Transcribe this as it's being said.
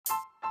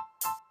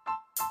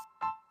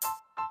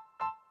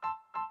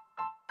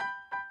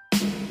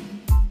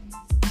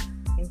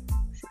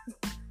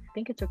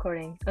think it's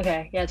recording.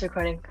 Okay, yeah, it's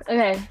recording.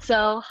 Okay,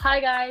 so hi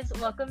guys,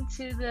 welcome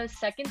to the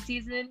second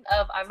season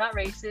of I'm Not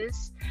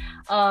Racist.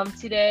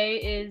 Today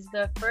is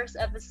the first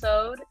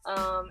episode,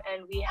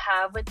 and we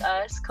have with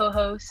us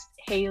co-host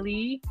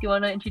Haley. Do you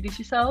want to introduce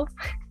yourself?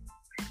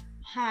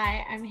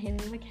 Hi, I'm Haley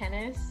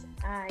McKennis.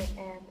 I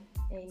am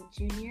a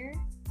junior,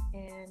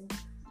 and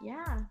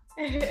yeah.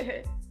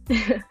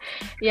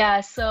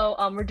 Yeah, so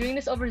we're doing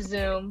this over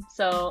Zoom,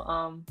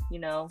 so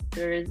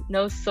there is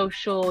no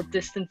social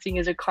distancing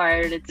is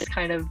required. It's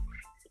kind of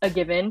a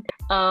given.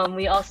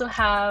 We also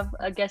have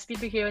a guest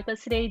speaker here with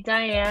us today,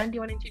 Diane. Do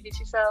you want to introduce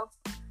yourself?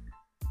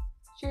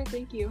 Sure,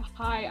 thank you.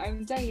 Hi,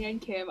 I'm Diane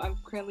Kim. I'm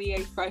currently a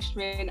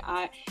freshman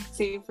at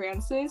St.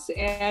 Francis,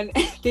 and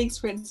thanks,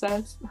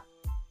 Princess.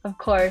 Of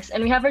course.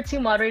 And we have our two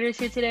moderators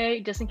here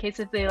today, just in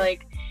case if they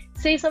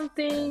say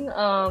something,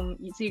 so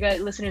you guys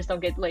listeners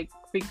don't get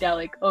freaked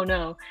out, oh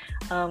no.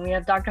 We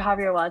have Dr.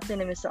 Javier Watson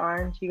and Mr.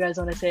 Orange. You guys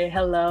want to say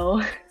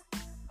hello?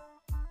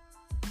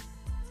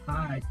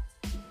 Hi.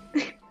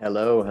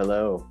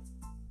 Hello.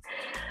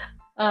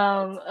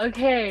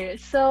 Okay,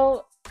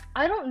 so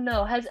I don't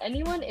know, has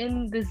anyone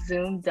in the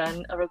Zoom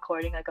done a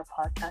recording, a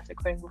podcast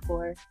recording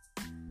before?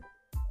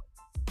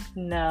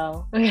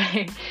 No.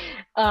 Okay.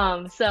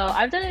 So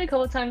I've done it a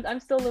couple times. I'm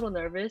still a little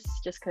nervous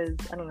just because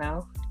I don't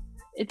know.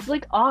 It's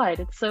odd.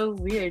 It's so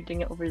weird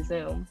doing it over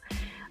Zoom.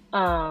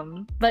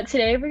 But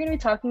today we're gonna be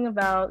talking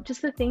about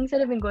just the things that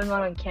have been going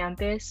on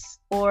campus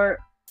or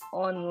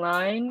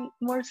online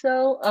more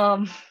so,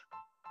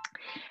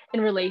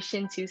 in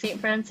relation to St.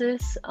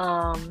 Francis.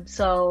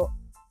 So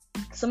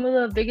some of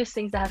the biggest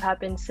things that have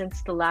happened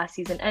since the last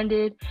season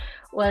ended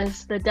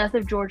was the death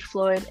of George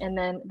Floyd, and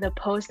then the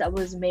post that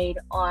was made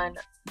on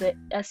the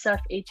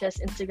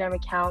SFHS Instagram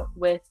account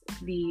with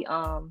the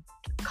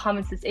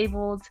comments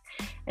disabled,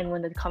 and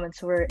when the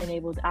comments were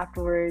enabled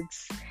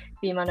afterwards,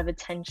 the amount of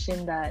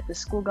attention that the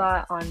school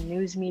got on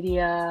news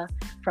media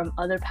from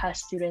other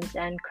past students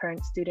and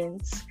current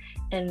students,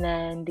 and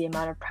then the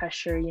amount of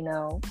pressure,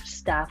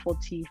 staff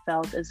faculty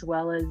felt, as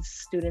well as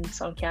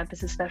students on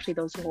campus, especially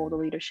those who hold a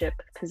leadership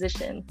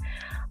position.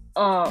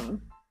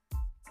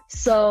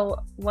 So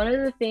one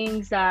of the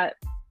things that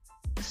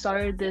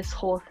started this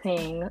whole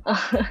thing,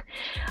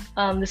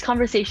 this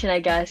conversation, I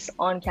guess,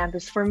 on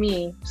campus for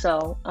me,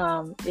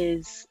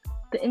 is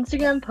the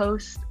Instagram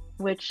post,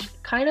 which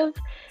kind of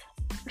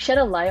shed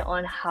a light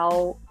on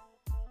how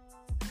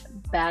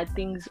bad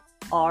things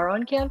are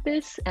on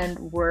campus and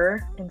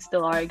were and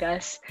still are, I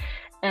guess.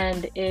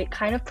 And it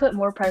kind of put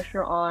more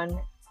pressure on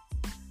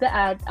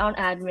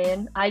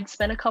admin. I'd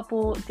spent a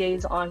couple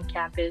days on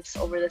campus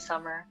over the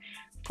summer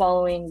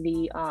following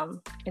the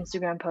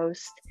Instagram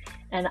post,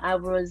 and I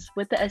was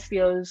with the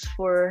SBOs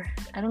for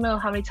I don't know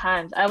how many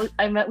times.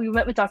 We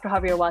met with Dr.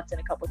 Javier Watson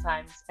a couple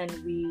times, and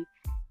we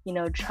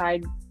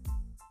tried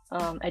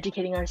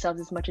educating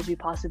ourselves as much as we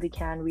possibly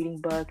can, reading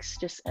books,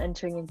 just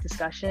entering in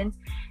discussion,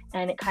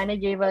 and it kind of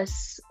gave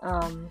us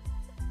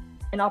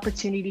an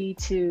opportunity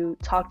to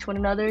talk to one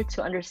another,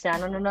 to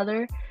understand one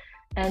another,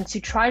 and to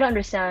try to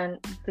understand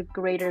the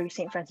greater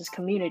St. Francis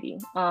community.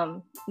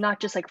 Not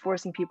just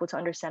forcing people to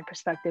understand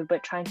perspective,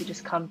 but trying to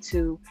just come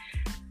to,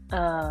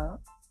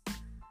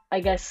 I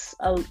guess,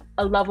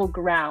 a level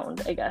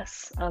ground, I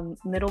guess, a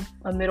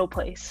middle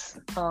place.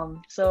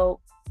 So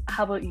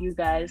how about you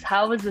guys?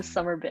 How has this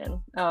summer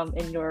been,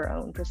 in your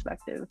own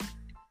perspective?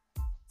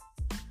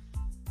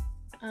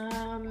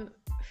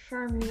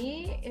 For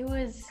me, it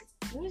was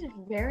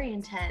very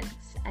intense.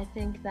 I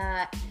think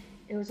that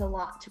it was a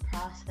lot to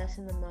process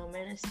in the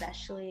moment,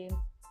 especially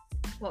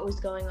what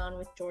was going on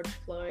with George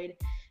Floyd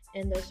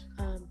and those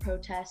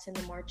protests and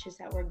the marches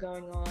that were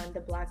going on, the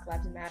Black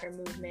Lives Matter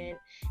movement,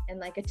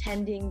 and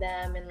attending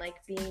them and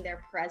being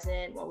there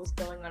present, what was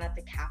going on at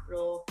the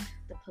Capitol,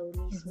 the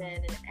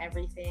policemen and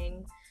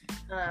everything.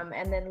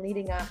 And then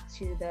leading up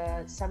to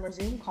the summer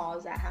Zoom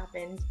calls that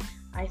happened,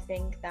 I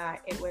think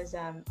that it was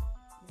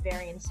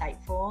very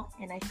insightful,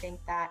 and I think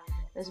that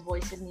those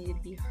voices needed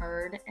to be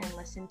heard and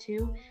listened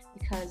to,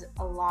 because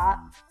a lot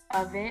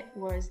of it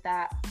was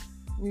that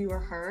we were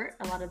hurt.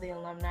 A lot of the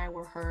alumni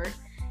were hurt,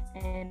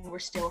 and we're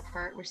still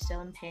hurt. We're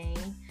still in pain,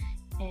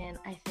 and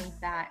I think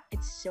that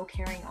it's still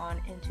carrying on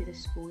into the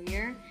school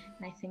year,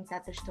 and I think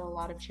that there's still a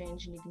lot of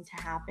change needing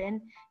to happen.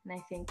 And I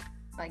think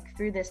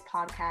through this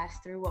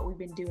podcast, through what we've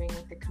been doing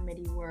with the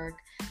committee work,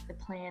 the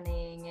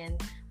planning,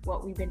 and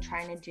what we've been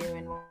trying to do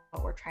and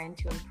what we're trying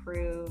to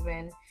improve,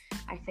 and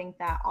I think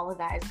that all of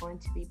that is going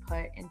to be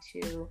put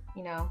into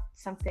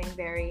something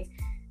very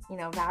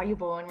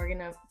valuable, and we're going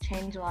to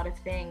change a lot of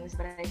things.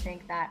 But I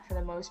think that for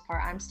the most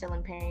part, I'm still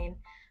in pain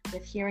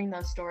with hearing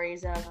those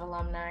stories of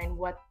alumni and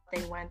what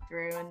they went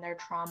through and their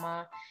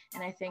trauma.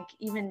 And I think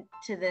even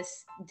to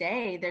this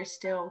day, there's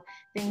still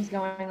things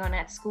going on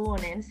at school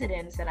and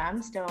incidents that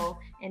I'm still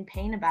in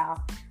pain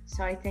about.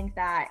 So I think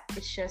that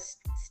it's just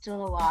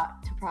still a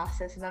lot to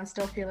process, and I'm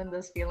still feeling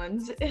those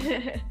feelings.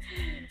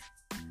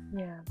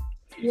 Yeah.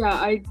 Yeah,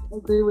 I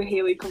agree with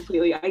Haley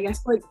completely. I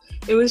guess like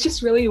it was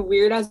just really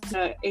weird as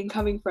an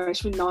incoming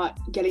freshman not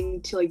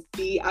getting to like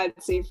be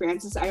at St.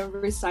 Francis. I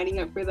remember signing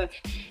up for the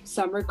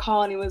summer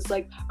call and it was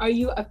like, are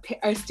you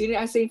a student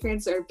at St.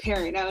 Francis or a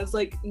parent? And I was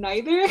like,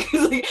 neither.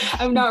 Like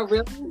I'm not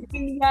really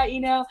thinking that,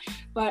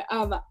 But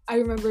I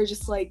remember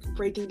just like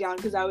breaking down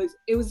because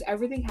it was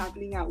everything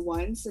happening at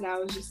once, and I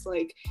was just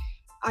like,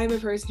 I'm a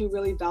person who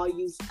really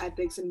values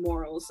ethics and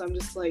morals, so I'm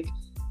just like,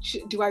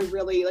 should I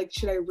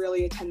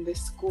really attend this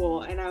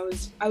school? And I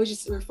was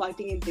just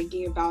reflecting and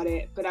thinking about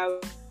it, but I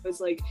was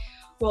like,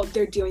 well,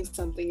 they're doing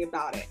something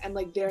about it, and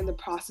like they're in the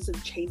process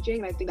of changing,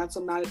 and I think that's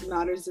what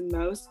matters the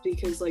most,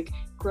 because like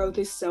growth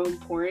is so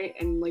important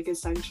and like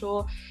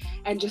essential,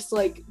 and just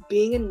like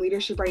being in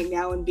leadership right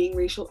now and being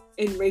racial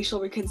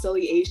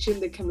reconciliation,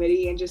 the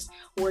committee, and just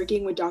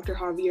working with Dr.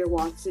 Javier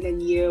Watson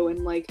and you,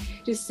 and like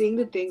just seeing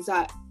the things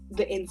that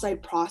the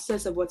inside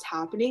process of what's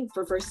happening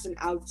versus an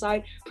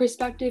outside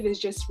perspective is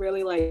just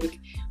really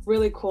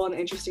cool and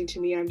interesting to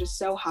me. And I'm just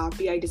so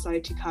happy I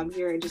decided to come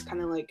here and just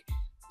kind of like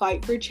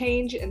fight for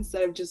change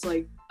instead of just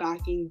like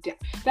backing down,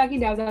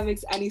 if that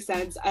makes any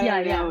sense. I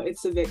don't know.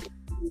 It's a bit,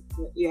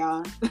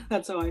 yeah,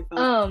 that's how I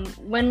felt.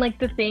 When like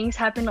the things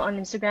happened on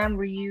Instagram,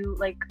 were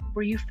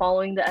you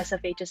following the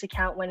SFHS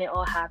account when it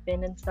all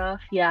happened and stuff?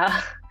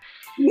 Yeah.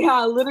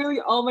 Yeah, literally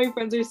all my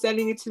friends are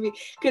sending it to me,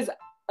 because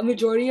a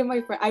majority of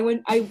my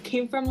friends, I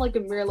came from like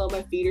a Mira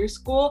Loma feeder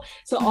school,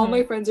 so all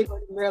my friends are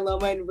going to Mira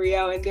Loma and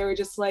Rio, and they were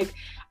just like,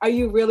 are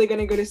you really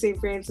gonna go to St.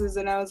 Francis?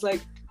 And I was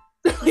like,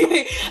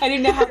 I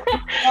didn't know how to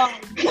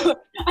respond.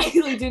 I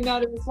really didn't know how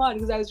to respond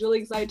because I was really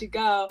excited to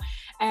go,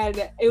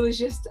 and it was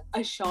just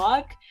a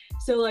shock.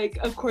 So like,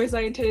 of course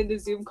I attended the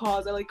Zoom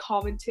calls, I like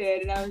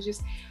commented, and I was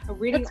just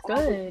reading.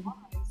 That's good.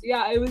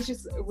 Yeah, it was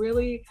just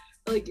really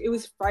like, it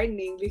was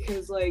frightening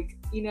because like,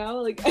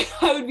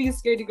 like I would be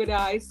scared to go to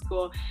high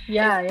school.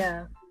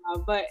 Yeah.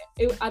 But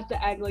at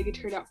the end, like it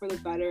turned out for the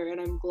better, and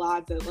I'm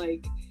glad that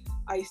like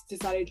I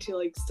decided to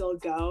like still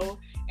go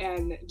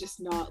and just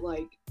not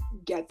like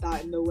get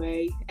that in the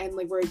way, and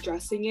like we're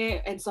addressing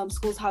it, and some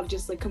schools have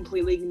just like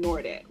completely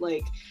ignored it.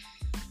 Like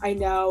I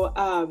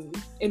know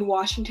in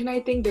Washington, I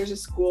think there's a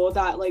school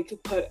that like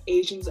put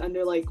Asians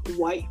under like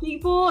white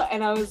people,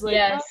 and I was like,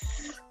 yes.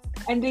 Oh.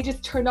 And they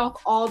just turned off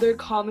all their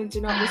comments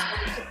and not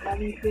responding to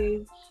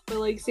anything. But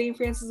like St.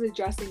 Francis is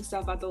addressing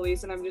stuff at the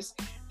least, and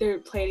they're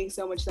planning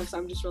so much stuff, so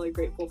I'm just really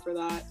grateful for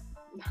that.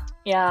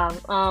 Yeah,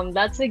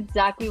 that's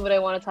exactly what I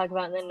want to talk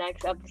about in the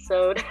next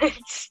episode.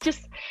 It's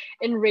just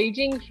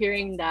enraging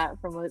hearing that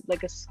from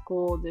a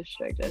school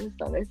district. I just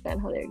don't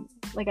understand how they're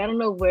like, I don't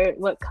know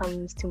what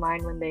comes to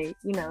mind when they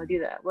do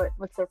that.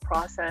 What's their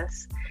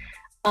process?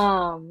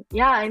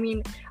 Yeah, I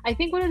mean, I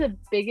think one of the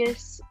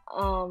biggest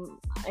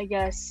I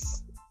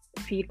guess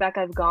feedback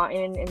I've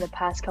gotten in the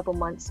past couple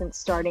months since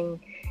starting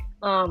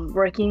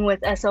working with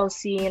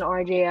SLC and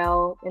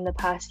RJL in the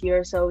past year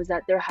or so is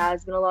that there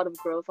has been a lot of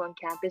growth on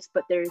campus,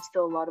 but there is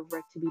still a lot of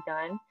work to be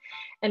done.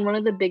 And one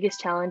of the biggest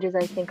challenges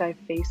I think I've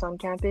faced on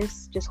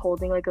campus, just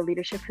holding like a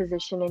leadership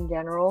position in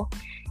general,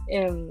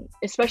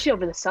 especially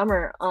over the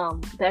summer,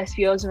 the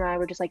SPOs and I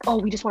were just like, oh,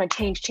 we just want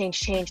to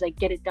change, like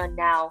get it done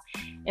now.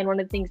 And one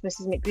of the things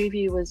Mrs.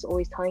 McGreevy was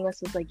always telling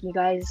us was like, you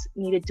guys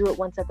need to do it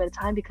one step at a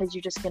time, because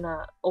you're just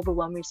gonna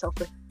overwhelm yourself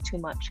with too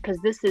much, because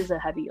this is a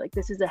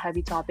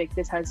heavy topic.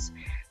 This has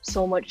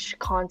so much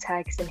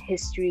context and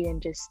history and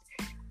just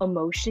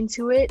emotion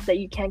to it that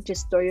you can't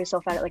just throw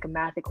yourself at it like a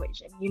math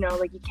equation,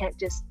 like you can't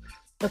just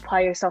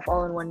apply yourself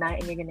all in one night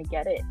and you're gonna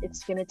get it.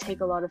 It's gonna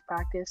take a lot of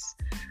practice,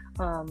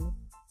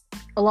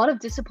 a lot of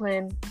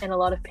discipline, and a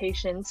lot of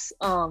patience,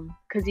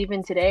 because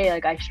even today,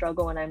 like I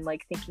struggle when I'm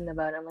like thinking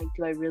about it. I'm like,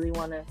 do I really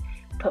want to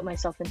put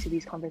myself into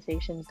these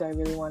conversations? Do I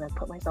really want to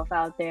put myself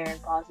out there,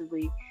 and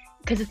possibly,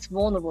 because it's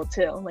vulnerable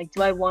too, like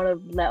do I want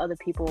to let other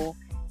people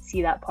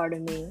see that part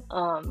of me?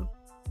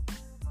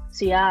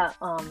 So yeah,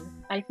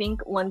 I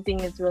think one thing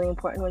is really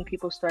important when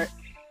people start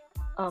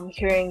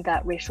hearing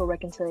that racial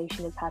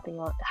reconciliation is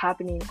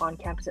happening on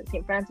campus at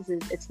St. Francis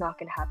is it's not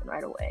going to happen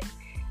right away,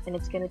 and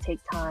it's going to take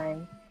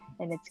time,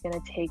 and it's going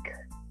to take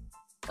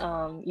a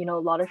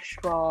lot of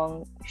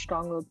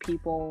strong-willed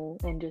people,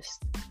 and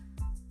just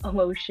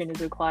emotion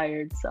is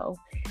required. So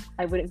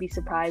I wouldn't be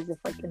surprised if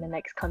like in the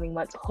next coming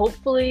months,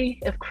 hopefully,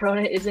 if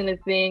Corona isn't a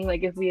thing,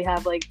 like if we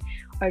have like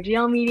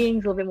RGL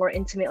meetings, a little bit more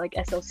intimate, like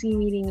SLC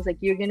meetings, like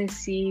you're gonna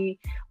see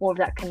more of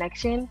that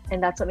connection.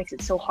 And that's what makes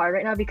it so hard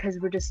right now, because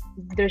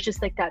there's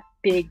just like that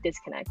big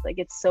disconnect. Like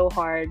it's so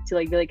hard to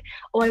like be like,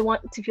 oh, I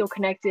want to feel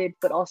connected,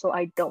 but also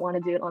I don't want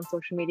to do it on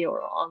social media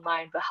or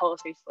online, but how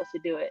else are you supposed to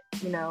do it,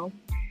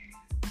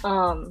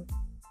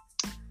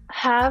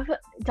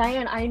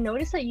 Diane, I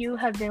noticed that you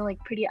have been like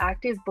pretty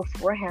active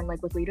beforehand,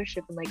 like with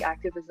leadership and like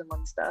activism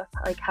and stuff.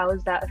 Like how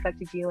has that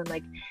affected you and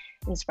like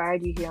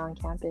inspired you here on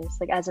campus?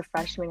 Like as a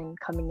freshman and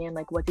coming in,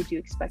 like what did you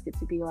expect it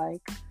to be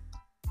like?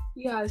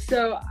 Yeah,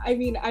 so I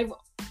mean, I've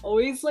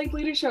always liked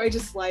leadership. I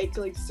just like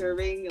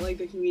serving like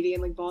the community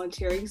and like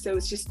volunteering. So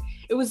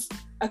it was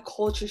a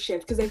culture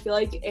shift, because I feel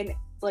like in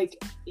like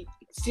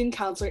student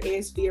council, or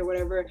ASB, or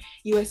whatever,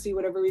 USC,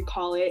 whatever we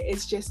call it,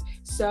 it's just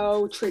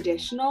so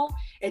traditional.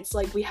 It's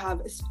like we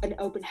have an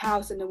open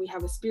house, and then we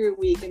have a spirit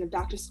week and a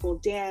back to school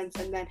dance,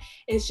 and then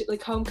it's just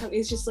like homecoming.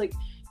 It's just like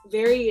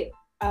very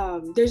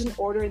there's an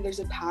order and there's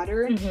a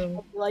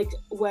pattern. Like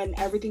when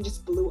everything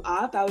just blew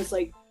up, I was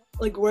like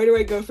where do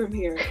I go from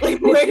here?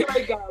 Like where do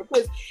I go?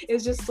 Because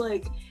it's just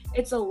like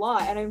it's a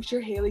lot, and I'm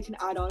sure Haley can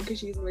add on because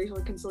she's in racial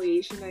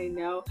reconciliation, and I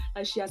know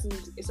she has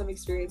some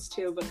experience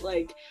too. But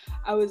like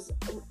I was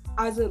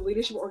as a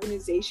leadership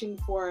organization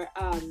for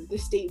the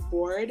state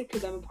board,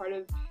 because I'm a part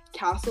of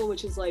CASEL,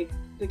 which is like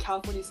the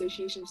California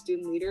Association of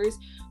Student Leaders.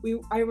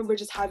 I remember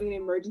just having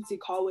an emergency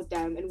call with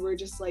them, and we're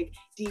just like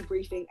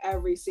debriefing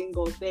every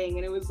single thing,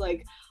 and it was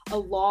like a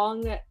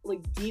long,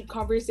 like deep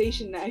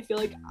conversation. And I feel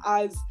like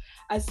as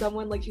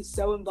someone like who's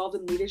so involved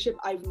in leadership,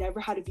 I've never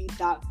had to be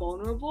that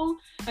vulnerable.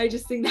 I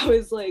just think that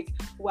was like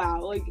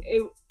wow, like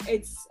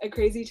it's a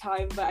crazy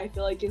time, but I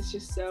feel like it's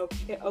just so,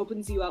 it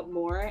opens you up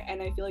more,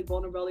 and I feel like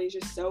vulnerability is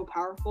just so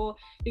powerful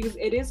because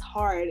it is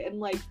hard. And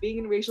like being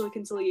in racial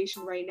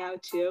reconciliation right now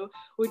too,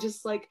 would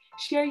just like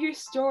share your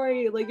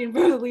story like in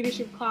front of the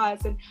leadership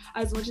class, and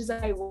as much as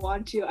I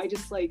want to, I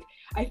just like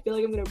I feel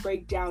like I'm gonna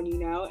break down, you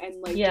know, and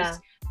like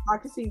just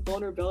practicing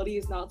vulnerability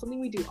is not something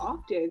we do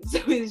often, so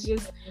it's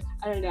just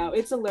I don't know,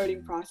 it's a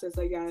learning process,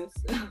 I guess.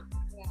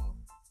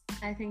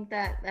 I think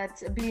that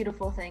that's a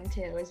beautiful thing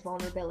too, is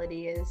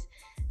vulnerability, is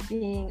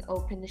being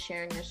open to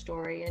sharing your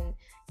story. And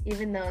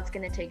even though it's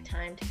going to take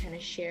time to kind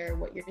of share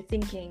what you're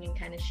thinking and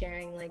kind of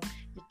sharing like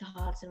your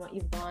thoughts and what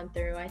you've gone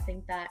through, I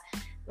think that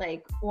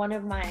like one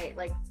of my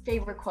like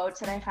favorite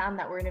quotes that I found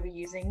that we're going to be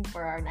using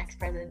for our next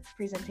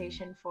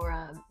presentation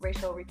for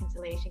Racial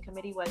Reconciliation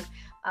Committee was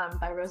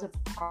by Rosa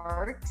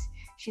Parks.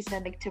 She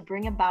said, like, to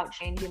bring about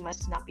change, you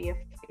must not be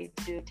afraid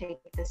to take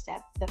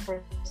the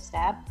first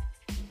step,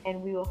 and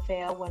we will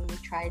fail when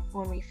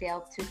we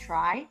fail to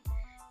try.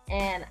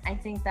 And I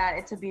think that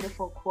it's a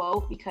beautiful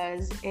quote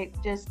because it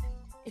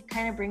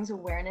kind of brings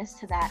awareness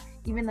to that.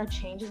 Even though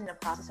change isn't a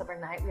process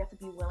overnight, we have to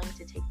be willing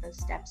to take those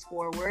steps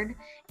forward.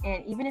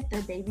 And even if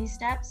they're baby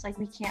steps, like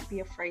we can't be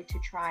afraid to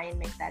try and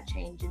make that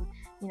change, and,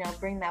 you know,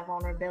 bring that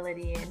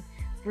vulnerability and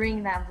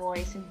bring that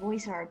voice and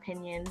voice our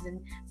opinions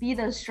and be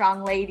those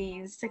strong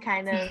ladies to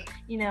kind of,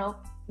 you know,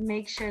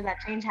 make sure that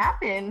change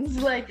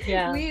happens. Like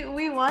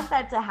we want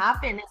that to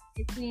happen.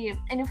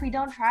 If we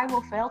don't try,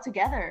 we'll fail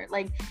together.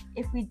 Like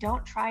if we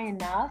don't try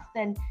enough,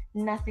 then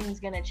nothing's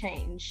gonna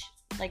change.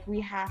 Like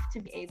we have to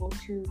be able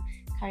to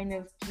kind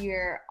of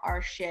gear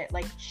our shift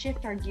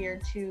our gear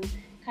to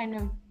kind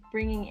of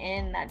bringing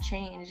in that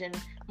change, and,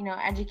 you know,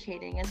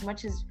 educating as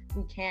much as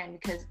we can,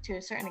 because to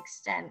a certain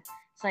extent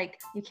it's like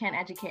you can't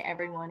educate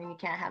everyone and you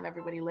can't have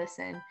everybody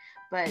listen,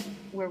 but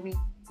where we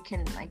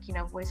can, like, you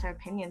know, voice our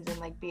opinions and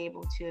like be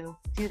able to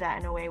do that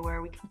in a way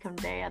where we can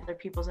convey other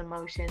people's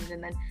emotions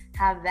and then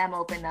have them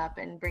open up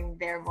and bring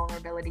their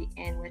vulnerability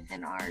in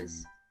within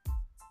ours.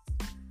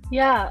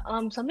 Yeah,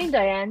 something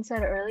Diane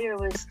said earlier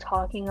was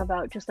talking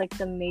about just like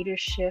the major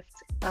shift,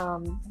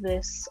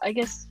 this, I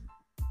guess,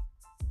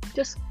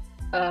 just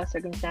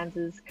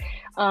circumstances.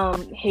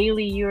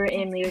 Haley, you were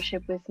in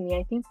leadership with me.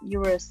 I think you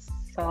were a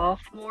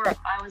sophomore.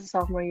 I was a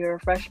sophomore, you were a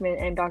freshman,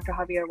 and Dr.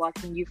 Javier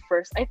Watson,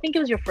 I think it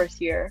was your first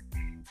year,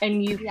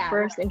 and you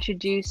first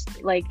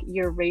introduced like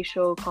your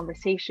racial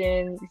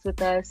conversations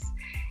with us.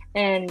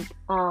 And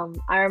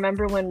I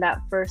remember when that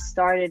first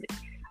started,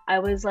 I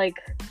was like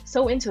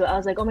so into it. I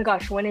was like, oh my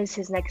gosh, when is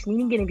his next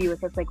meeting going to be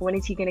with us? Like, when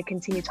is he going to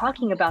continue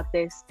talking about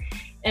this?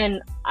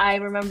 And I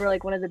remember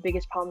like one of the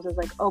biggest problems was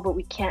like, oh, but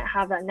we can't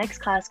have that next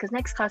class because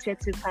next class we have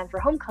to plan for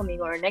homecoming,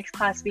 or next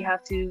class we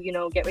have to, you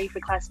know, get ready for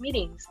class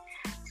meetings.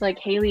 So like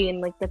Haley, in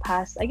like the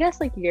past, I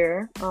guess like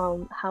year,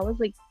 how is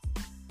like,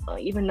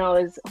 even though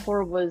as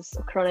horrible as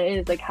Corona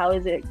is, like how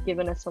is it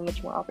given us so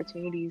much more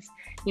opportunities,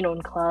 you know,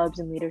 in clubs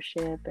and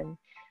leadership, and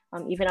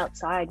even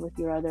outside with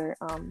your other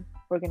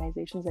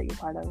organizations that you're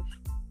part of?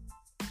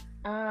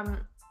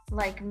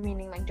 Like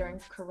meaning like during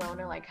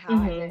Corona, like how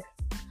has it?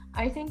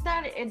 I think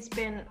that it's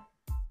been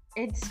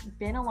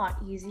a lot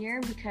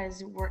easier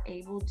because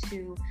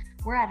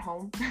we're at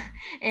home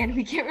and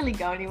we can't really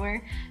go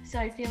anywhere. So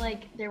I feel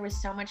like there was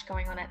so much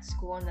going on at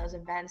school and those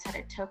events that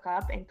it took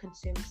up and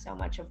consumed so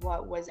much of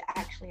what was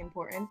actually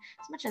important.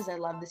 As much as I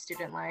love the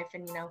student life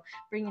and, you know,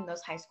 bringing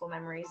those high school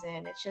memories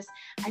in, it's just,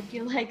 I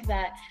feel like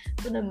that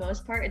for the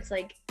most part, it's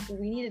like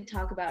we need to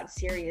talk about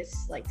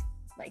serious, like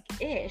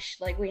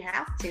we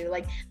have to,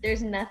 like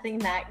there's nothing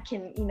that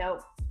can, you know,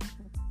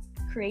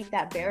 create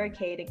that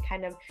barricade and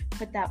kind of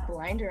put that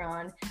blinder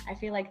on. I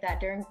feel like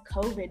that during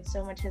COVID,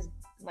 so much has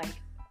like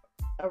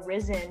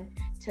arisen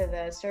to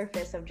the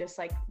surface of just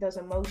like those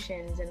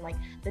emotions and like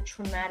the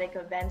traumatic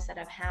events that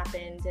have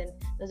happened and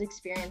those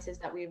experiences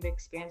that we've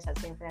experienced at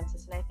St.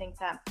 Francis. And I think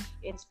that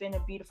it's been a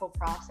beautiful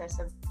process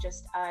of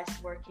just us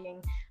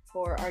working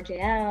for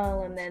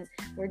RJL, and then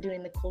we're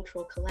doing the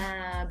cultural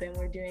collab, and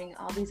we're doing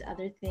all these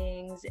other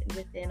things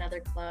within other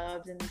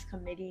clubs and these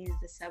committees,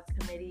 the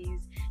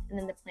subcommittees, and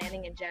then the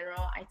planning in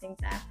general. I think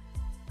that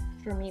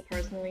for me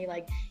personally,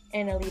 like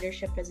in a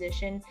leadership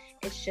position,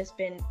 it's just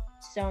been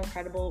so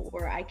incredible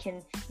where I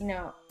can,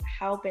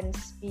 help and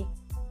speak,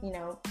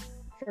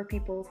 for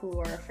people who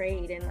are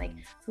afraid and like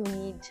who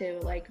need to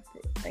like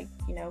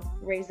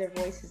raise their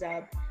voices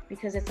up,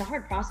 because it's a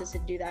hard process to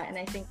do that. And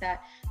I think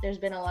that there's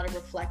been a lot of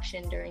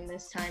reflection during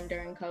this time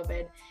during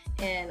COVID,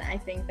 and I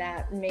think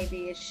that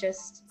maybe it's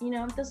just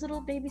those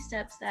little baby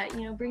steps that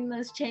bring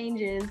those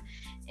changes.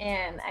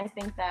 And I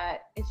think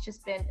that it's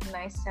just been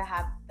nice to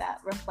have that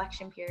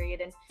reflection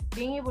period and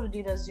being able to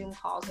do those Zoom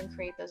calls and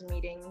create those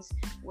meetings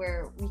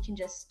where we can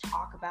just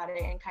talk about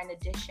it and kind of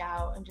dish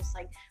out and just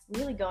like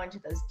really go into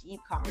those deep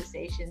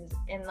conversations.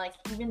 And like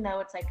even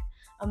though it's like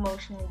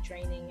emotionally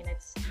draining and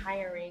it's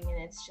tiring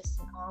and it's just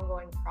an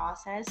ongoing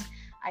process,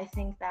 I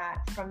think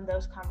that from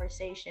those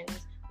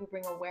conversations we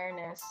bring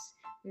awareness,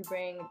 we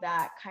bring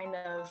that kind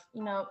of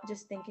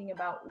just thinking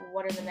about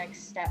what are the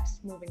next steps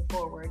moving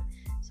forward.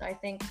 So I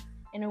think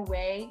in a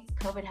way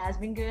COVID has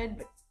been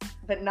good,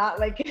 but not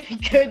like a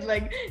good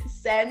like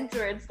sense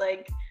where it's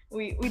like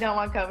we don't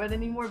want COVID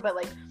anymore, but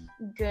like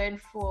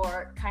good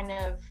for kind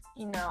of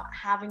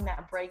having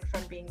that break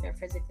from being there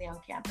physically on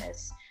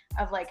campus,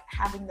 of like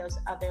having those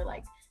other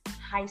like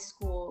high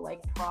school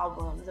like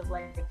problems of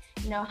like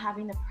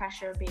having the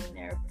pressure of being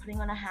there,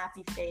 putting on a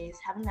happy face,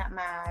 having that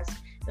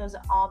mask,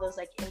 all those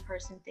like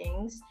in-person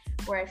things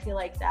where I feel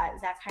like that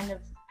kind of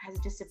has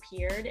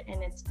disappeared,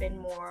 and it's been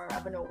more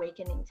of an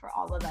awakening for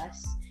all of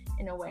us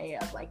in a way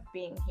of like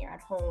being here at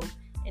home.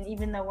 And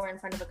even though we're in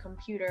front of a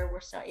computer, we're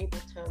still able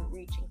to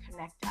reach and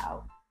connect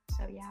out.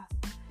 So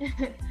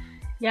yeah.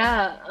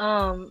 Yeah,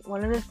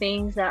 one of the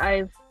things that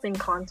I've been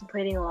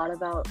contemplating a lot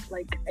about,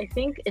 like, I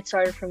think it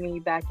started for me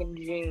back in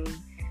June,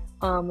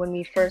 when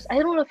we first, I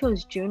don't know if it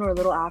was June or a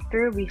little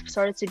after, we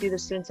started to do the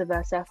Students of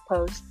SF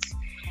posts.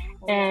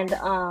 And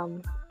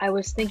I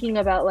was thinking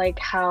about like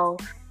how,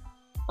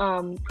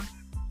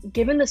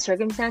 given the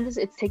circumstances,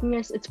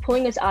 it's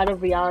pulling us out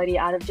of reality,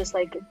 out of just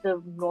like the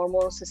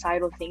normal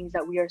societal things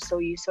that we are so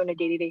used to in a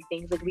day-to-day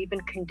things. Like we've been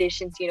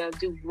conditioned to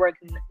do work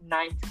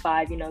 9 to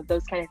 5,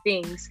 those kind of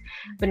things.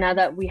 But now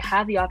that we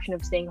have the option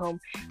of staying home,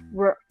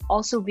 we're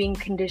also being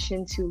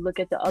conditioned to look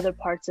at the other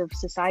parts of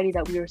society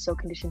that we were so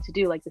conditioned to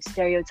do, like the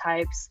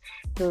stereotypes,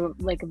 the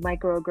like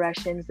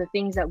microaggressions, the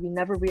things that we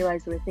never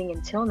realized were a thing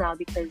until now,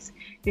 because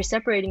you're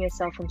separating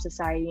yourself from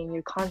society and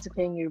you're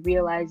contemplating, you're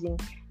realizing,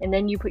 and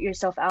then you put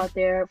yourself out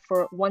there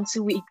for once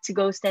a week to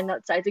go stand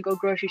outside to go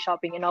grocery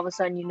shopping, and all of a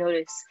sudden you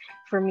notice,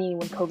 for me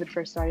when COVID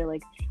first started,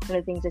 like one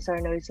of the things I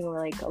started noticing were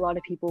like a lot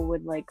of people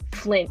would like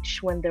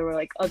flinch when there were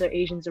like other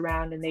Asians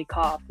around and they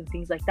coughed and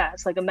things like that.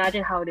 So like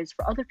imagine how it is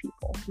for other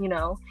people,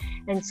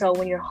 And so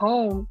when you're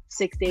home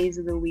 6 days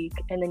of the week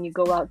and then you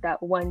go out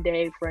that one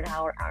day for an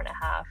hour and a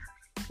half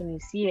and you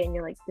see it and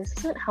you're like, this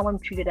isn't how I'm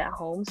treated at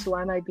home, so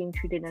why am I being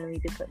treated any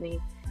differently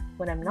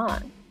when I'm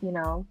not,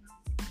 So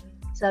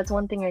that's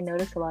one thing I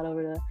noticed a lot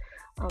over the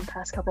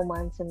past couple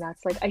months, and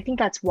that's like, I think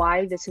that's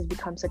why this has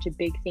become such a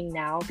big thing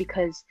now,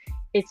 because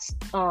it's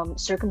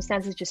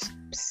circumstances just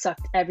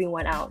sucked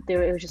everyone out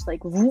there. It was just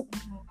like whoop,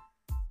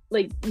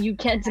 like you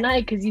can't deny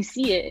it because you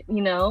see it,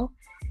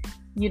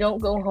 you don't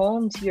go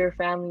home to your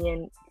family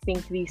and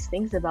think these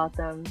things about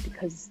them,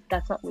 because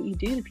that's not what you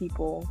do to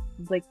people.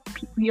 Like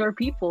we are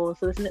people,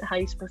 so this isn't how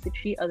you're supposed to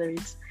treat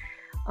others.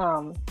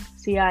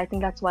 So yeah, I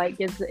think that's why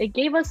it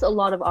gave us a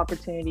lot of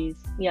opportunities,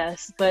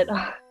 yes, but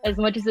as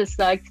much as it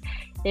sucked,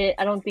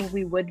 I don't think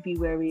we would be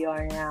where we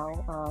are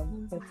now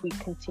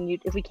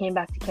if we came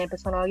back to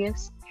campus on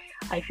August.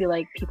 I feel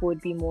like people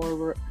would be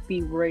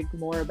worried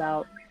more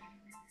about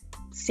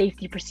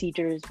safety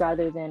procedures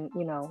rather than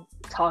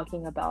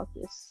talking about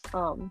this.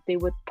 They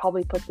would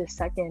probably put this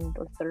second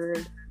or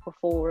third or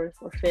fourth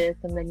or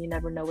fifth, and then you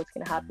never know what's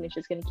going to happen. It's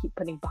just going to keep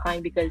putting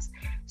behind, because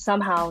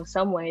somehow,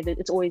 some way, that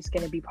it's always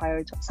going to be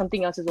prioritized.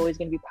 Something else is always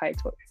going to be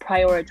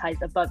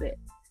prioritized above it.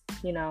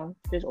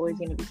 There's always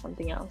going to be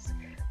something else.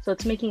 So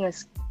it's making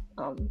us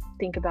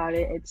think about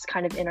it. It's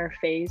kind of in our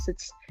face.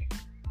 It's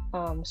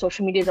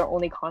social media is our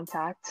only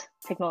contact.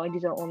 Technology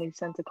is our only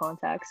sense of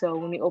contact. So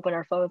when we open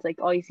our phones, like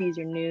all you see is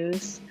your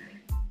news,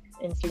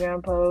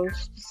 Instagram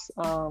posts,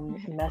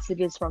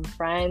 messages from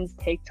friends,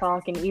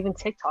 TikTok, and even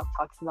TikTok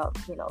talks about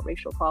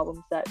racial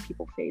problems that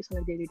people face on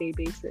a day-to-day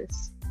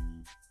basis.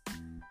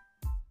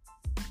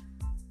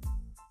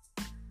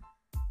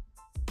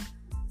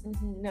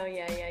 No,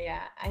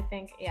 yeah. I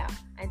think,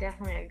 I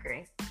definitely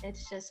agree.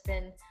 It's just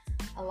been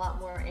a lot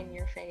more in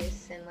your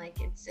face, and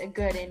like it's a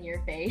good in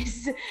your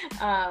face.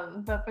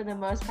 But for the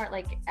most part,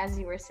 like as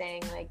you were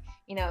saying, like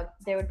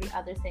there would be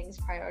other things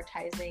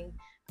prioritizing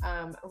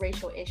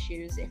racial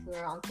issues if we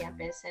were on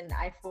campus, and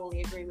I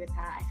fully agree with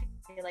that.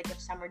 I feel like if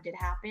summer did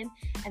happen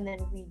and then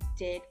we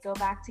did go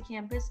back to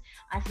campus,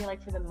 I feel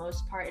like for the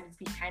most part it'd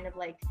be kind of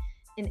like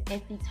an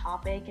iffy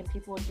topic, and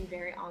people would be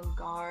very on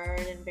guard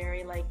and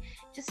very like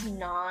just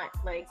not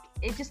like,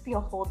 it'd just be a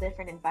whole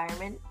different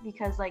environment,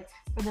 because like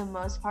for the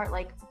most part,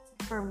 like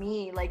for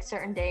me, like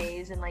certain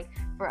days, and like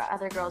for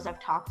other girls I've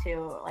talked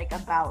to like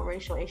about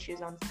racial issues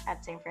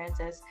at St.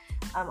 Francis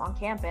on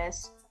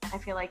campus, I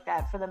feel like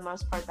that for the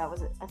most part, that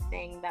was a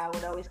thing that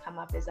would always come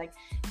up, is like,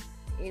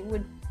 we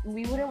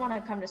wouldn't want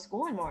to come to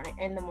school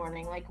in the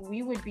morning. Like,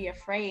 we would be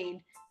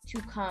afraid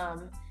to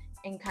come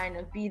and kind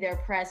of be there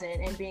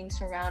present, and being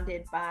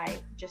surrounded by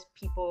just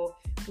people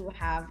who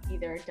have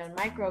either done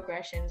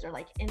microaggressions or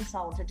like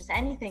insults or just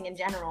anything in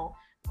general,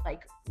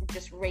 like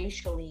just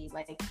racially,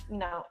 like, you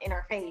know, in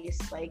our face,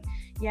 like,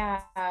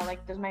 yeah,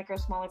 like those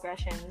small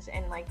aggressions,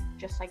 and like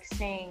just like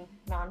saying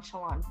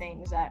nonchalant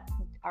things that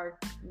are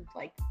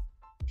like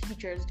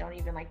teachers don't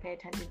even like pay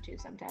attention to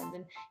sometimes,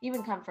 and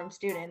even come from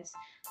students.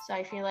 So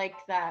I feel like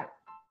that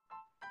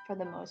for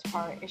the most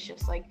part, it's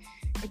just like,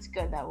 it's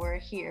good that we're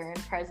here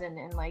and present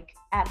and like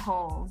at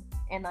home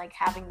and like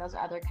having those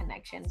other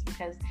connections,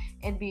 because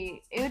it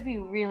would be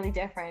really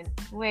different,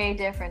 way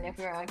different, if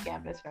we were on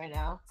campus right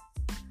now.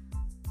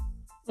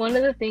 One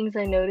of the things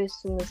I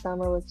noticed in the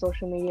summer with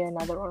social media, and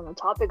now that we're on the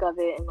topic of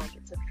it and like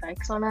its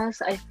effects on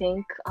us, I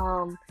think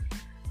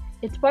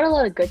it's brought a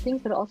lot of good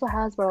things, but it also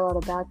has brought a lot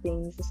of bad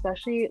things,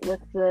 especially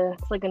with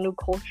it's like a new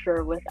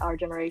culture with our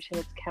generation.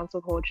 It's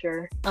cancel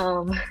culture.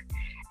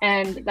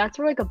 And that's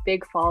where like a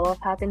big fall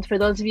off happens. For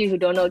those of you who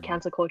don't know what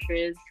cancel culture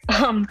is,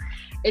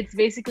 it's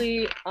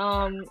basically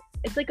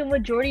it's like a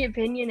majority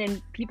opinion,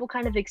 and people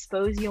kind of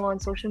expose you on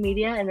social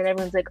media, and then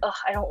everyone's like, oh,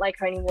 I don't like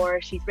her anymore,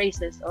 she's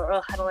racist, or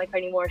oh, I don't like her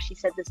anymore, she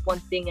said this one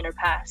thing in her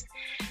past.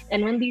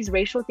 And when these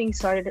racial things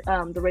started,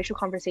 the racial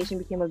conversation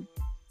became it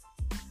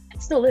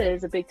still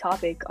is a big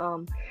topic.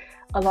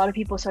 A lot of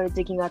people started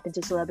digging up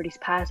into celebrities'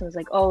 past and was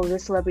like, oh,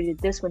 this celebrity did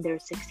this when they were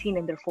 16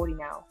 and they're 40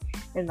 now.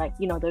 And like,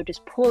 you know, they'll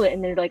just pull it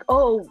and they're like,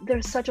 oh,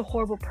 they're such a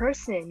horrible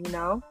person, you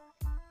know?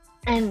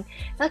 And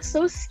that's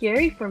so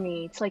scary for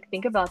me to like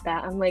think about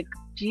that. I'm like,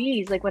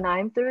 geez, like when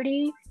I'm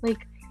 30,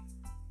 like,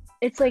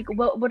 it's like,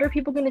 what are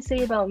people going to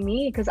say about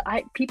me? Because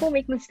people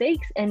make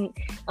mistakes, and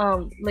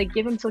like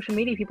given social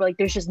media, people are like,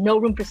 there's just no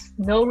room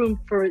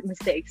for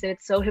mistakes. And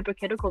it's so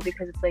hypocritical,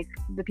 because it's like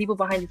the people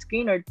behind the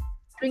screen are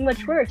doing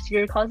much worse.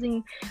 You're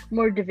causing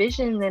more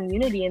division than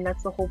unity, and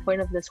that's the whole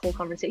point of this whole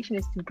conversation,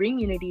 is to bring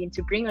unity and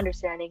to bring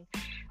understanding.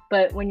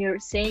 But when you're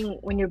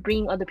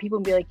bringing other people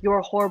and be like, you're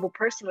a horrible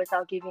person,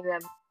 without giving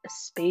them a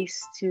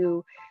space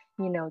to,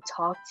 you know,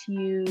 talk to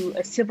you,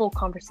 a civil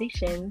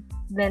conversation,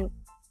 then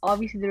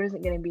obviously there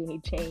isn't going to be any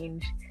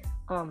change.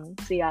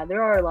 So yeah,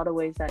 there are a lot of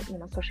ways that, you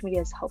know, social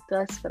media has helped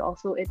us, but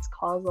also it's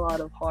caused a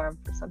lot of harm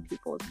for some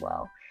people as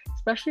well,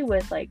 especially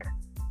with like,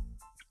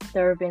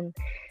 there have been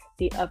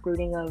the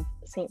uprooting of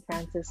St.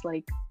 Francis,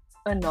 like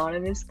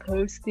anonymous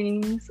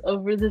postings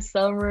over the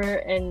summer,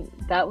 and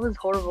that was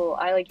horrible.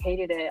 I like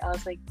hated it. I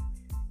was like,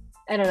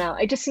 I don't know,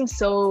 it just seems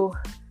so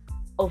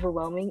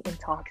overwhelming and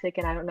toxic,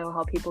 and I don't know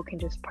how people can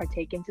just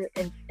partake into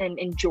it and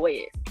enjoy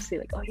it. Say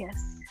like, oh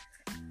yes,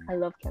 I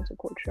love cancel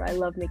culture, I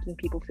love making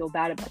people feel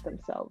bad about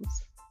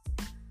themselves.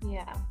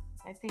 Yeah,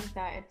 I think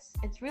that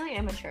it's really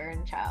immature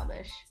and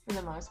childish for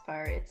the most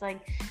part. It's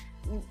like,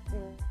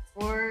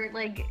 we're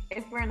like,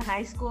 if we're in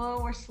high school,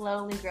 we're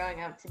slowly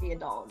growing up to be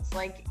adults.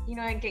 Like, you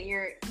know, get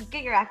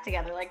your act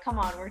together. Like, come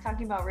on, we're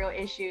talking about real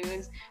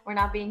issues. We're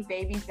not being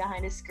babies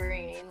behind a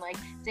screen. Like,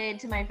 say it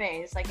to my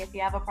face. Like, if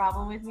you have a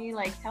problem with me,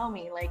 like, tell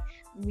me. Like,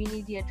 we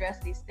need to address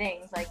these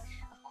things. Like,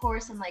 of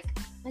course, in like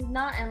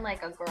not in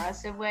like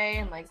aggressive way,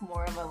 and like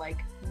more of a like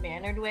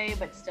mannered way,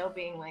 but still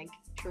being like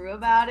true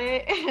about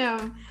it.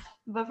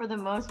 But for the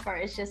most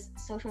part, it's just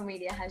social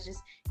media has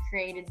just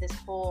created this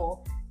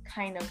whole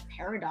kind of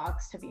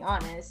paradox, to be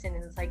honest.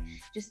 And it's like,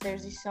 just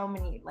there's so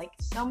many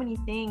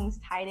things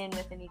tied in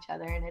within each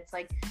other, and it's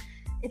like,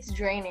 it's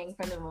draining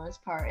for the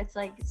most part. It's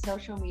like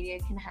social media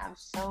can have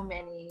so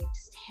many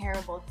just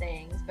terrible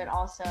things, but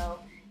also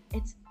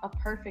it's a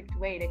perfect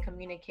way to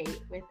communicate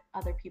with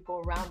other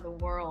people around the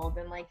world,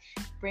 and like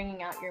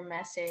bringing out your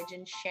message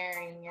and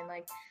sharing, and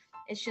like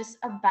it's just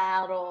a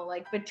battle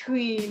like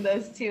between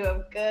those two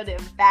of good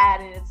and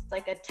bad, and it's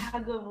like a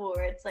tug of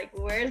war. It's like,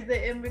 where's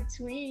the in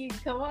between?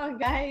 Come on,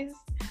 guys.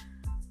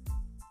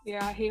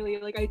 Yeah, Haley,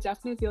 like I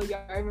definitely feel you.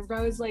 I remember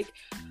I was like,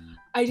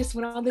 I just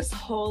went on this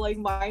whole like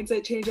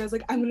mindset change. I was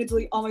like, I'm gonna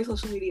delete all my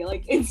social media,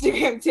 like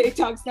Instagram,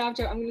 TikTok,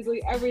 Snapchat. I'm gonna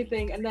delete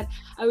everything. And then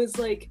I was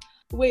like,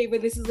 wait,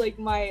 but this is like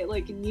my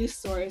like news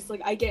source.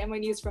 Like I get my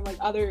news from like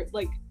other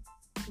like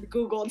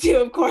Google too,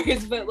 of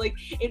course, but like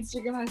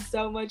Instagram has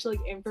so much like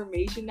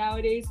information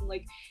nowadays, and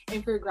like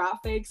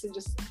infographics and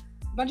just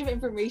a bunch of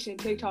information.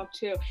 TikTok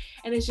too,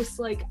 and it's just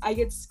like I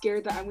get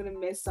scared that I'm gonna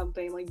miss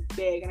something like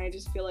big, and I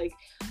just feel like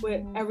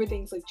with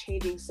everything's like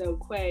changing so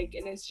quick,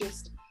 and it's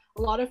just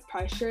a lot of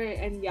pressure.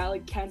 And yeah,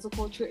 like cancel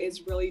culture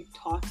is really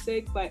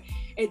toxic, but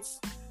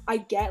I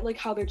get like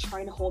how they're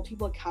trying to hold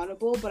people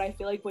accountable, but I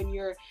feel like when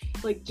you're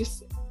like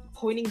just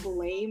pointing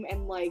blame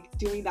and like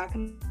doing that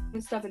kind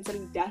of stuff and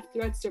sending death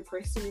threats to a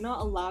person, you're not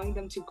allowing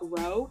them to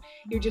grow.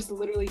 You're just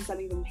literally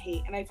sending them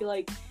hate. And I feel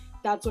like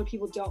that's what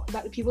people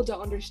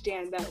don't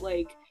understand, that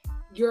like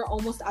you're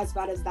almost as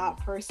bad as that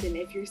person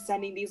if you're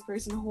sending these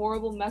person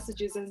horrible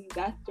messages and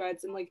death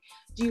threats. And like,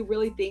 do you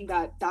really think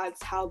that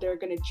that's how they're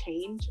gonna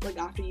change like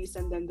after you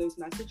send them those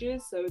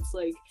messages? So it's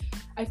like,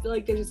 I feel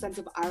like there's a sense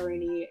of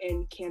irony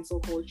in cancel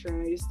culture,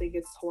 and I just think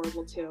it's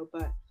horrible too.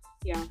 But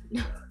yeah.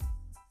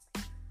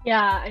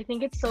 Yeah, I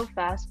think it's so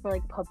fast for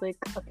like public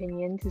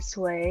opinion to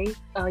sway.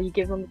 You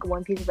give them like,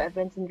 one piece of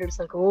evidence and they're just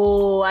like,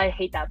 oh, I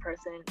hate that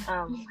person.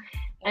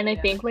 And I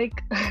think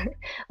like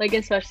like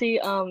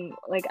especially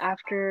like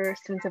after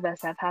Students of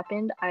SF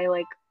happened, I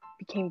like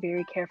became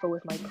very careful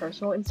with my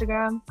personal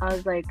Instagram. I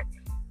was like,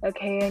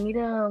 okay, I need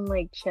to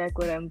like check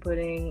what I'm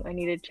putting. I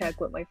need to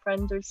check what my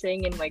friends are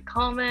saying in my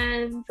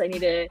comments. I need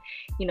to,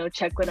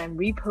 check what I'm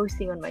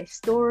reposting on my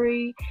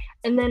story.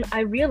 And then I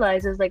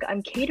realized is like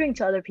I'm catering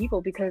to other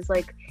people because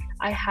like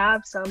I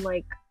have some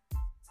like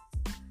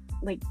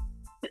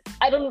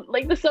I don't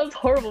like this sounds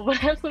horrible, but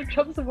I have some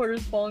Trump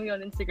supporters following me on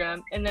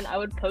Instagram, and then I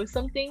would post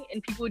something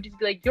and people would just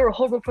be like, you're a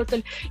horrible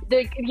person,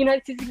 the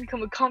United States has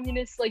become a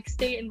communist like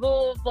state and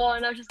blah blah blah,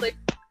 and I was just like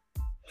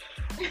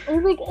I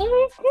was like,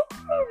 oh my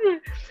god.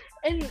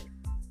 And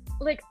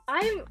like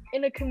I'm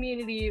in a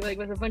community like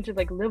with a bunch of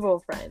like liberal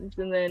friends,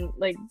 and then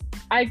like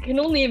I can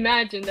only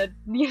imagine that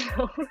these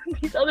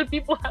other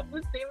people have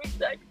the same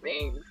exact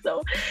thing.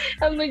 So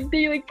I'm like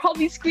they like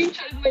probably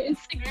screenshotted my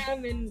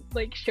Instagram and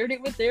like shared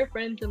it with their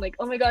friends and like,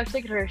 oh my gosh,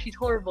 look at her, she's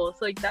horrible.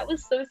 So like that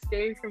was so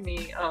scary for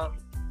me.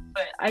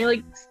 But I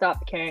like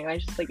stopped caring. I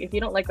was just like, if you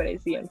don't like what I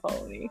see,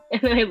 unfollow me.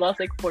 And then I lost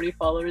like 40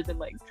 followers in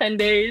like 10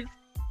 days.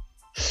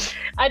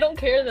 I don't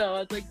care though.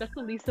 It's like that's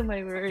the least of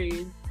my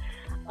worries.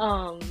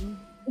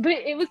 But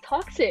it was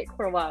toxic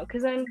for a while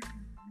because then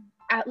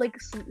at like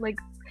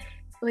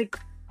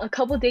a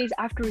couple of days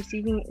after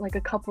receiving like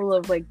a couple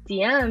of like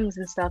DMs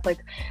and stuff, like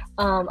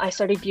I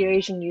started Dear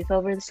Asian Youth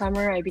over the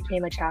summer. I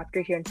became a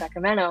chapter here in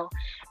Sacramento,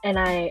 and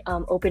I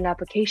opened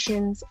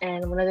applications,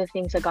 and one of the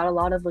things I got a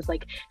lot of was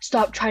like,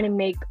 stop trying to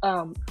make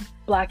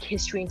Black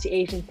history into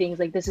Asian things,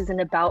 like this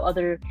isn't about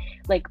other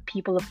like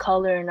people of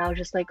color. And I was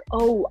just like,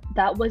 oh,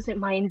 that wasn't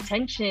my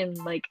intention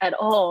like at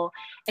all.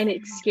 And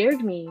it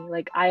scared me.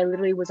 Like I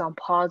literally was on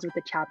pause with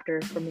the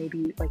chapter for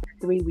maybe like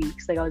 3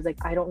 weeks. Like I was like,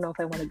 I don't know if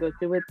I want to go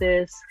through with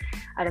this.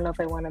 I don't know if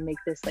I want to make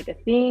this like a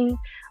thing.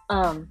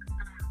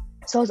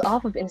 So I was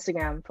off of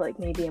Instagram for like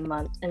maybe a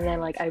month, and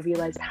then like I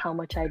realized how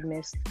much I'd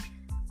missed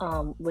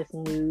with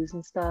news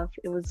and stuff.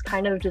 It was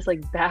kind of just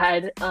like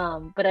bad,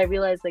 but I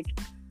realized like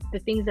the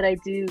things that I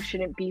do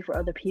shouldn't be for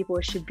other people.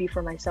 It should be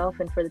for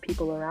myself and for the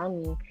people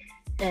around me.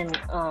 And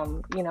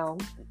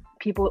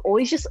people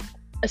always just,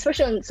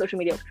 especially on social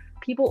media,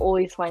 people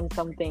always find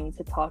something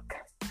to talk.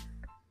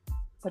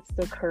 What's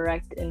the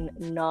correct and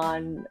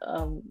non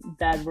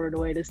bad word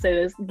way to say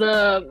this?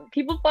 The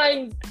people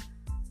find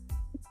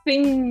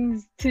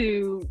things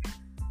to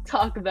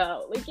talk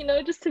about, like,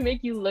 just to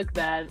make you look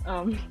bad.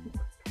 One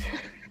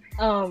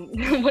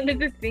of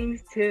the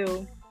things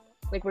too,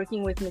 like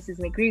working with Mrs.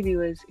 McGreevy,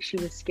 was she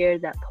was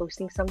scared that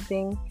posting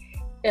something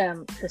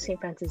to St.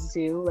 Francis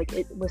Zoo, like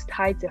it was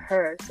tied to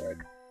her. So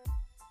like,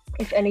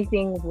 if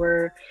anything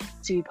were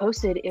to be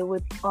posted, it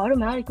would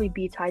automatically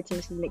be tied to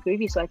Mrs.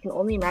 McGreevy. So I can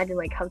only imagine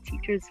like how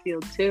teachers feel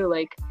too.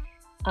 Like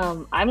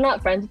I'm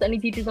not friends with any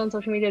teachers on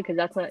social media because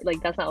that's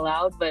not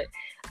allowed, but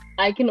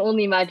I can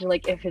only imagine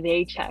like if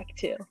they check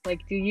too. Like,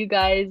 do you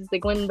guys,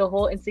 like when the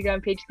whole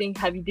Instagram page thing,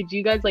 did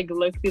you guys like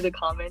look through the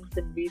comments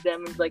and read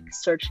them and like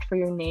searched for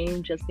your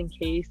name just in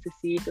case to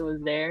see if it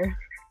was there?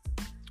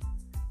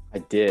 I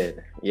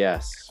did,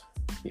 yes,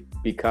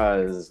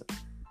 because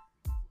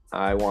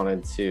I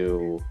wanted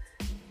to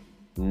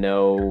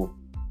know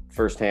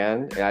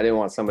firsthand, and I didn't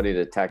want somebody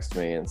to text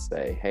me and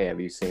say, hey, have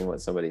you seen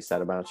what somebody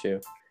said about you?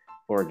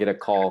 Or get a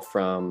call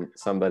from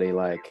somebody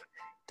like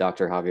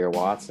Dr. Javier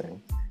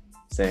Watson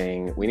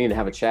saying, we need to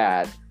have a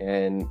chat,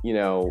 and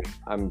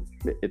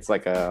it's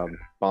like a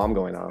bomb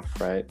going off,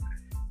 right?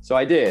 So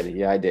I did.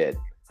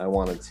 I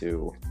wanted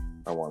to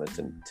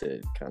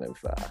kind of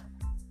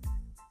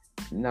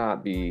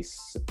not be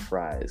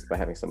surprised by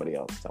having somebody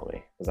else tell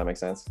me. Does that make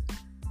sense?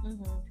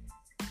 Mm-hmm.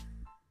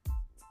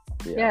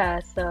 Yeah,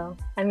 so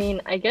I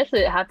mean, I guess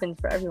it happens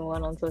for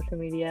everyone on social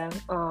media,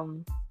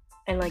 and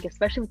like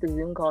especially with the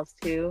Zoom calls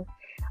too.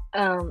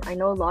 I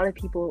know a lot of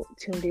people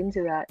tuned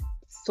into that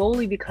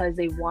solely because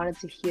they wanted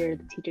to hear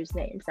the teachers'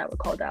 names that were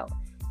called out,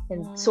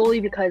 and solely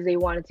because they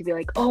wanted to be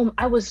like, oh,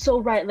 I was so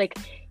right, like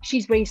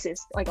she's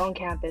racist, like on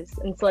campus.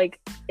 And it's like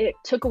it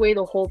took away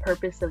the whole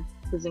purpose of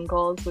the Zoom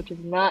calls, which is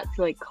not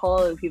to like call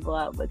other people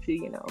out, but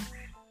to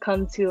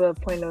come to a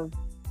point of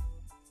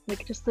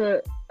like just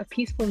a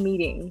peaceful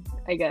meeting,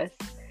 I guess.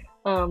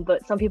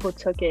 But some people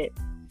took it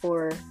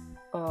for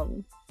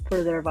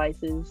their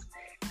vices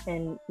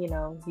and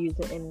use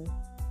it in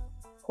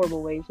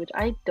horrible ways, which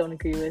I don't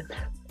agree with.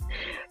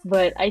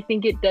 But I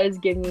think it does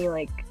give me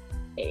like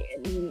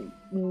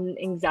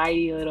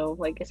anxiety a little,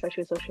 like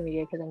especially with social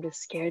media, because I'm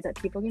just scared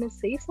that people are gonna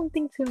say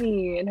something to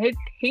me, and I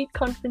hate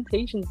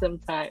confrontation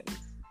sometimes.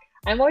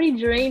 I'm already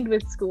drained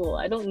with school.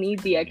 I don't need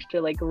the extra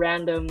like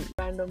random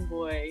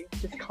boy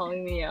just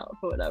calling me out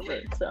for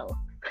whatever. So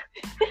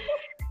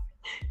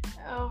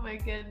oh my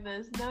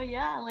goodness. No,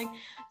 yeah, like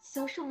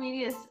social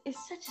media is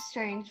such a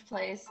strange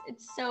place.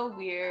 It's so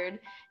weird.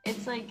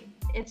 It's like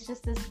it's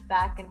just this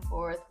back and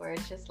forth where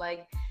it's just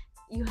like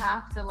you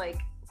have to like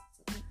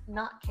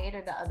not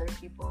cater to other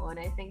people. And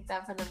I think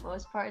that for the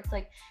most part, it's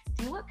like,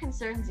 do what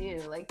concerns you,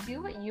 like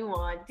do what you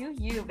want, do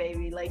you,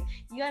 baby. Like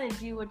you gotta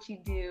do what you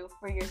do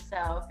for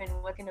yourself and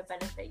what's gonna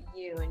benefit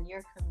you and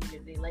your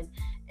community. Like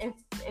if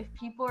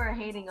people are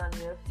hating on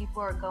you, if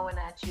people are going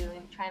at you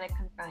and trying to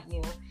confront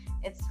you,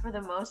 it's for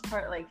the most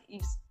part like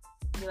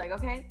you're like,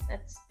 okay,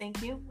 that's,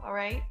 thank you, all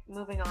right,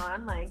 moving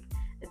on. Like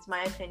it's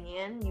my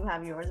opinion, you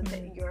have yours,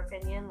 your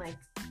opinion, like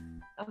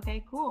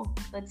okay, cool,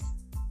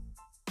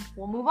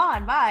 we'll move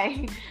on,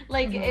 bye.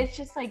 Like it's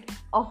just like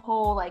a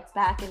whole like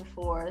back and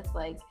forth,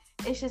 like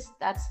it's just,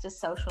 that's just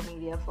social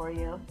media for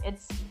you.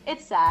 It's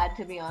sad,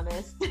 to be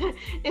honest.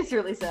 It's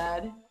really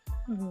sad.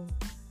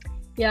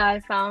 Yeah, I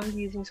found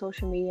using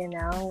social media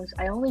now,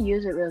 I only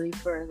use it really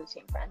for the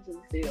St. Francis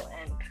Zoo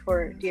and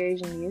for Dear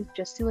Asian Youth,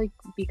 just to like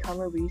become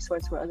a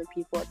resource for other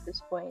people at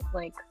this point.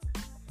 Like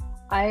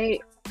I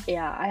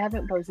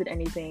haven't posted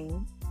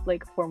anything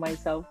like for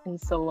myself in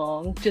so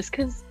long, just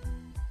because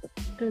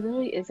there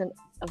really isn't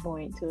a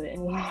point to it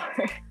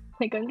anymore.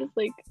 Like I'm just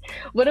like,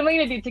 what am I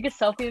gonna do? Take a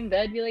selfie in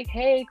bed, be like,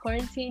 hey,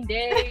 quarantine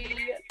day,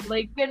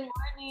 like Good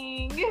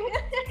morning.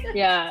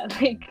 yeah,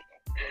 like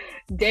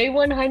day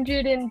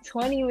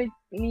 120 with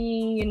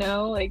me, you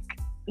know, like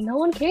no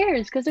one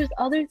cares because there's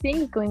other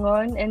things going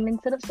on, and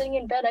instead of sitting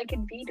in bed, I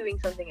could be doing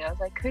something else.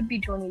 I could be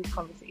joining these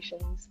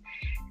conversations,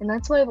 and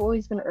that's why I've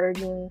always been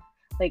urging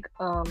like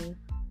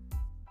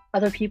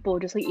other people,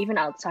 just like even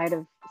outside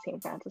of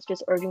St. Francis,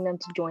 just urging them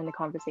to join the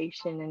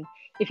conversation. And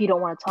if you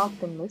don't want to talk,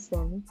 then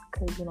listen,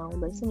 because you know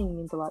listening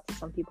means a lot to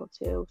some people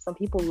too. Some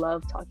people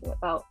love talking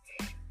about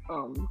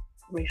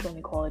racial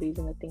inequalities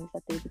and the things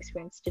that they've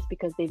experienced, just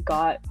because they've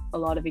got a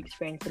lot of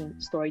experience in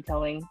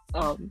storytelling,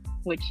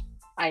 which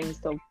I'm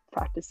still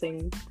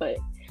practicing, but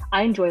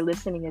I enjoy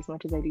listening as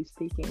much as I do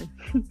speaking.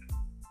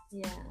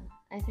 Yeah,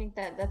 I think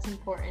that that's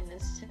important,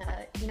 is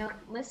to, you know,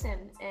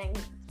 listen and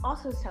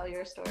also tell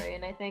your story.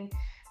 And I think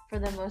for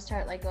the most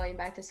part, like going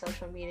back to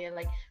social media,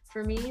 like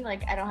for me,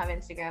 like I don't have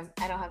Instagram,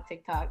 I don't have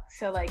TikTok,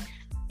 so like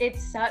it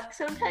sucks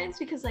sometimes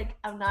because like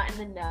I'm not in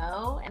the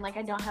know, and like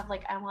I don't have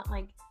like, I want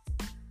like,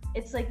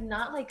 it's like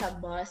not like a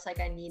must, like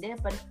I need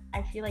it, but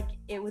I feel like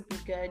it would be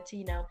good to,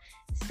 you know,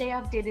 stay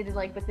updated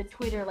like with the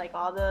Twitter, like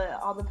all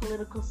the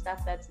political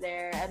stuff that's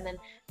there, and then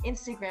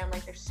Instagram,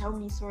 like there's so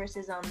many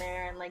sources on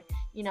there, and like,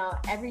 you know,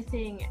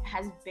 everything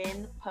has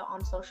been put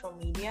on social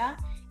media,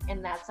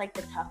 and that's like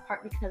the tough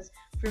part, because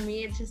for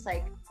me it's just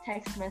like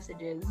text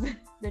messages,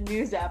 the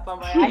news app on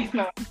my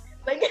iPhone.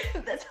 Like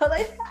that's all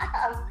I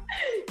have,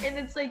 and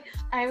it's like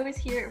I always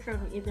hear it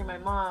from either my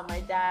mom,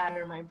 my dad,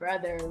 or my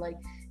brother. Like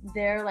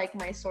they're like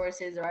my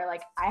sources, or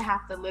I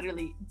have to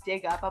literally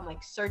dig up. I'm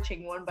like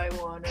searching one by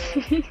one,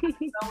 or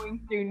like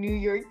going through New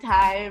York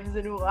Times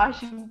and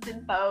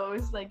Washington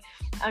Post. Like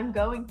I'm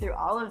going through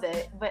all of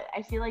it, but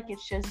I feel like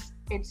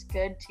it's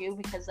good too,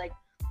 because like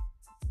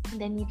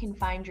then you can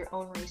find your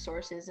own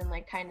resources, and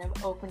like kind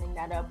of opening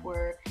that up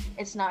where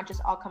it's not just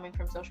all coming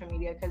from social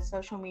media, because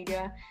social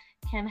media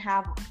can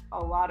have a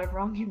lot of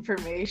wrong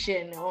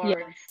information, or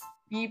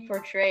be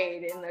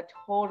portrayed in a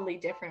totally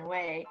different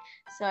way.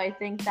 So I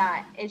think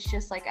that it's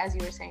just like, as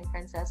you were saying,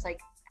 Princess,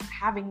 like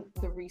having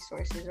the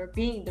resources or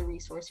being the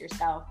resource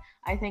yourself.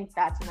 I think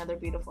that's another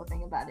beautiful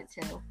thing about it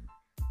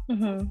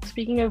too.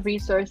 Speaking of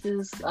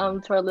resources,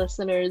 to our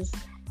listeners,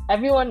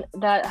 everyone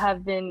that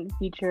have been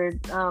featured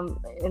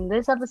in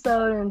this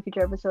episode and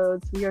future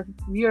episodes,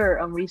 we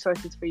are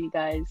resources for you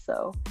guys.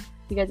 So if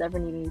you guys ever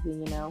need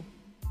anything, you know,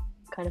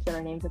 kind of said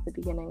our names at the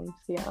beginning,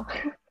 so yeah.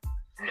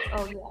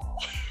 Oh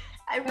yeah,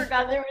 I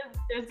forgot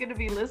there's gonna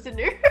be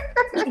listeners.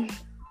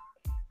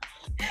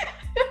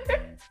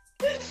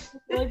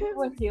 Like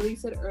what Haley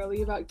said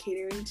earlier about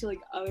catering to like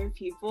other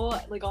people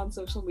like on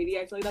social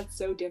media, I feel like that's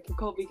so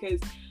difficult,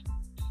 because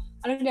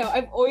I don't know,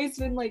 I've always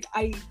been like,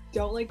 I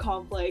don't like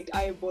conflict,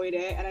 I avoid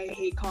it, and I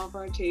hate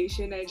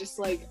confrontation. I just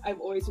like, I've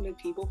always been a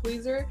people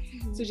pleaser.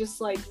 So just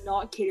like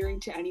not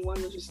catering to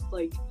anyone was just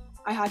like,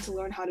 I had to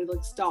learn how to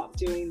like stop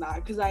doing that,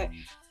 because I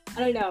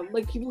don't know,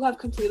 like people who have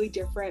completely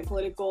different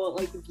political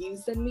like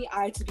views than me,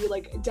 I had to be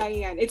like,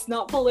 Diane, it's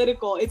not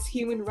political, it's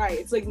human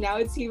rights. Like now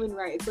it's human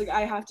rights, like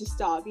I have to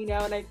stop, you know.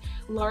 And I've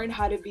learned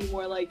how to be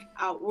more like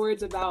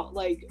outwards about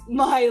like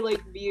my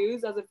like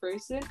views as a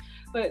person,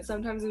 but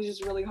sometimes it was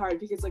just really hard,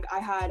 because like I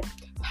had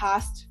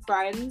past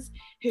friends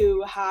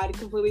who had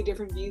completely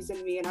different views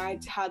than me, and I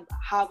had to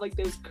have like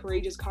those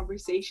courageous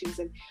conversations,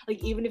 and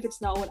like even if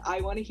it's not what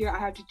I want to hear, I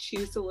have to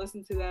choose to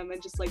listen to them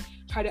and just like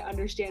try to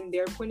understand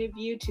their point of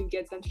view to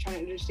get them to try to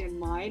understand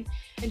mine.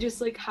 And just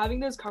like having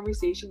those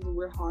conversations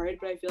were hard,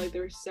 but I feel like they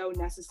were so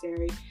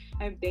necessary.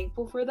 I'm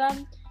thankful for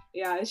them.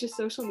 Yeah, it's just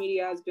social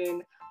media has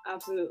been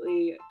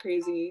absolutely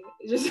crazy,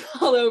 just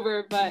all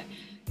over, but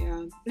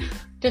yeah.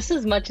 Just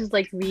as much as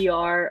like we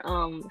are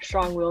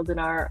strong-willed in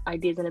our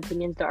ideas and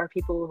opinions, there are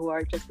people who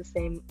are just the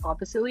same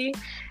oppositely,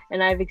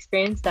 and I've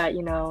experienced that,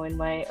 you know, in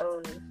my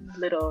own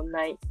little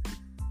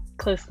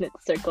close-knit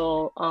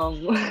circle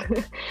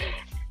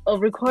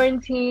over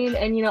quarantine.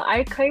 And you know,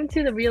 I came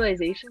to the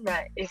realization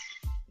that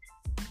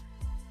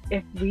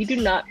if we do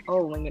not,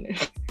 oh my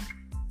goodness,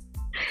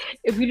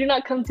 if we do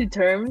not come to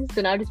terms,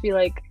 then I'll just be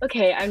like,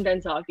 okay, I'm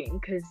done talking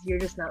because you're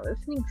just not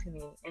listening to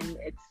me. And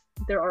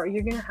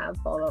you're gonna have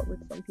fallout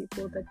with some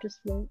people that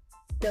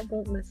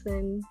won't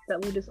listen,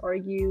 that will just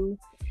argue.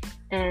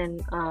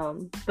 And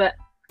but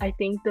I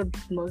think the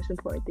most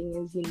important thing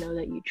is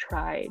that you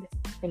tried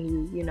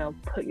and you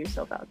put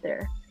yourself out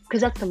there,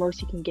 because that's the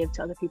most you can give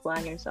to other people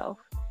and yourself.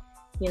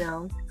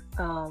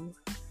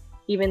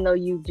 Even though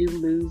you do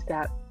lose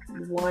that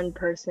one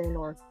person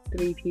or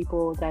 3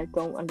 people that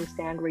don't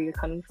understand where you're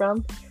coming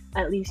from,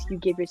 at least you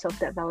give yourself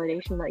that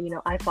validation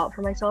that I fought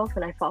for myself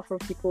and I fought for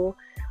people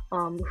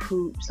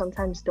who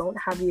sometimes don't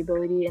have the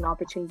ability and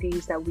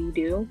opportunities that we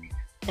do,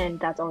 and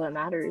that's all that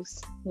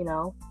matters.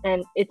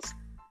 And it's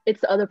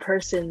the other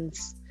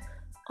person's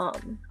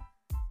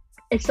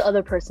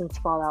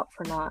fallout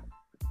for not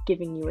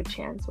giving you a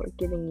chance or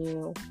giving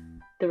you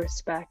the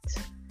respect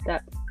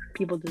that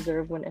people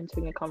deserve when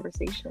entering a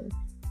conversation.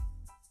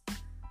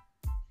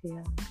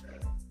 Yeah.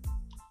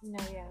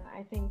 No, yeah,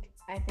 I think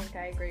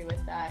I agree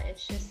with that.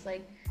 It's just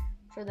like,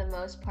 for the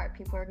most part,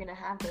 people are gonna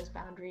have those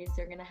boundaries.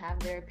 They're gonna have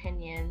their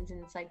opinions,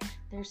 and it's like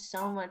there's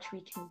so much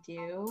we can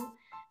do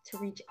to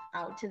reach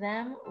out to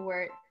them,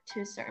 where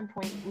to a certain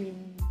point we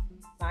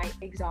might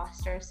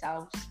exhaust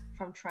ourselves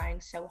from trying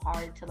so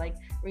hard to like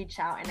reach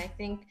out. And I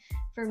think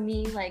for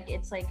me, like,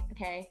 it's like,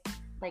 okay,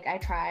 like I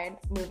tried,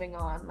 moving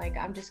on. Like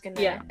I'm just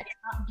gonna, it's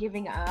not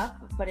giving up,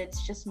 but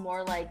it's just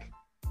more like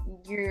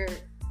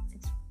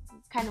it's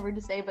kind of weird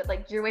to say, but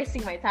like you're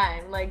wasting my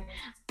time. Like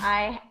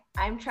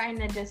I'm trying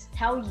to just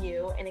tell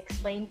you and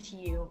explain to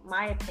you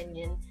my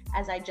opinion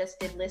as I just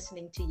did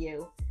listening to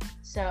you.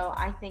 So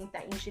I think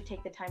that you should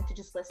take the time to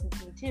just listen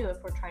to me too if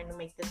we're trying to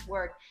make this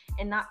work,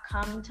 and not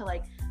come to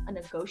like a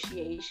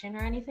negotiation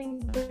or anything,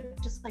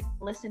 but just like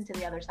listen to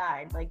the other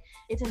side. Like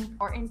it's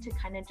important to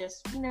kind of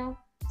just,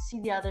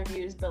 see the other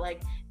views, but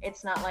like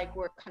it's not like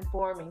we're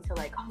conforming to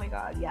like, oh my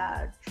god,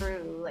 yeah,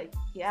 true, like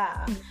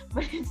yeah.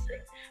 But it's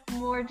like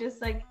more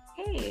just like,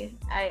 hey,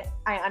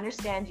 I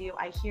understand you,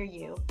 I hear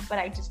you, but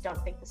I just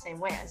don't think the same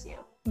way as you.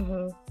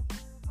 Mm-hmm.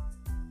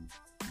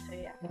 So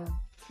yeah.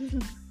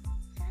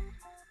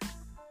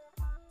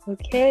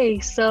 Okay,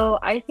 so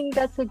I think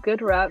that's a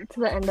good wrap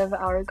to the end of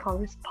our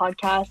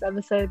podcast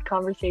episode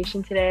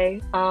conversation today.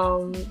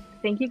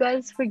 Thank you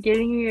guys for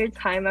giving me your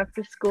time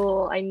after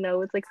school. I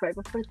know it's like right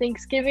before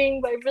Thanksgiving,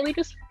 but I really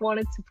just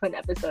wanted to put an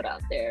episode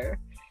out there.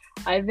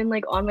 I've been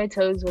like on my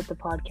toes with the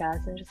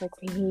podcast and just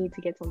like, we need to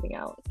get something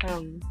out.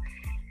 So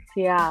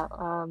yeah,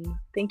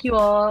 thank you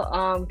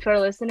all. To our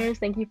listeners,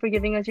 thank you for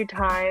giving us your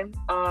time.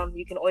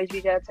 You can always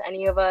reach out to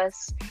any of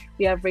us.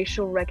 We have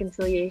Racial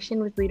Reconciliation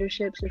with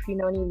Leadership, so if you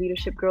know any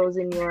leadership girls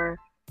in your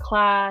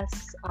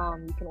class,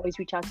 you can always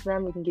reach out to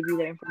them. We can give you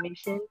their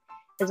information,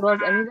 as well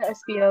as any of the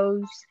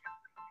SBOs.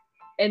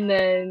 And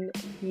then,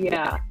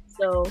 yeah,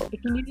 so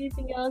if you need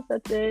anything else,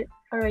 that's it.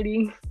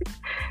 Alrighty.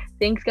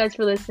 Thanks, guys,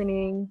 for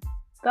listening.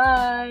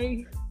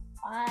 Bye.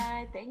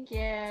 Bye. Thank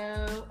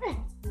you.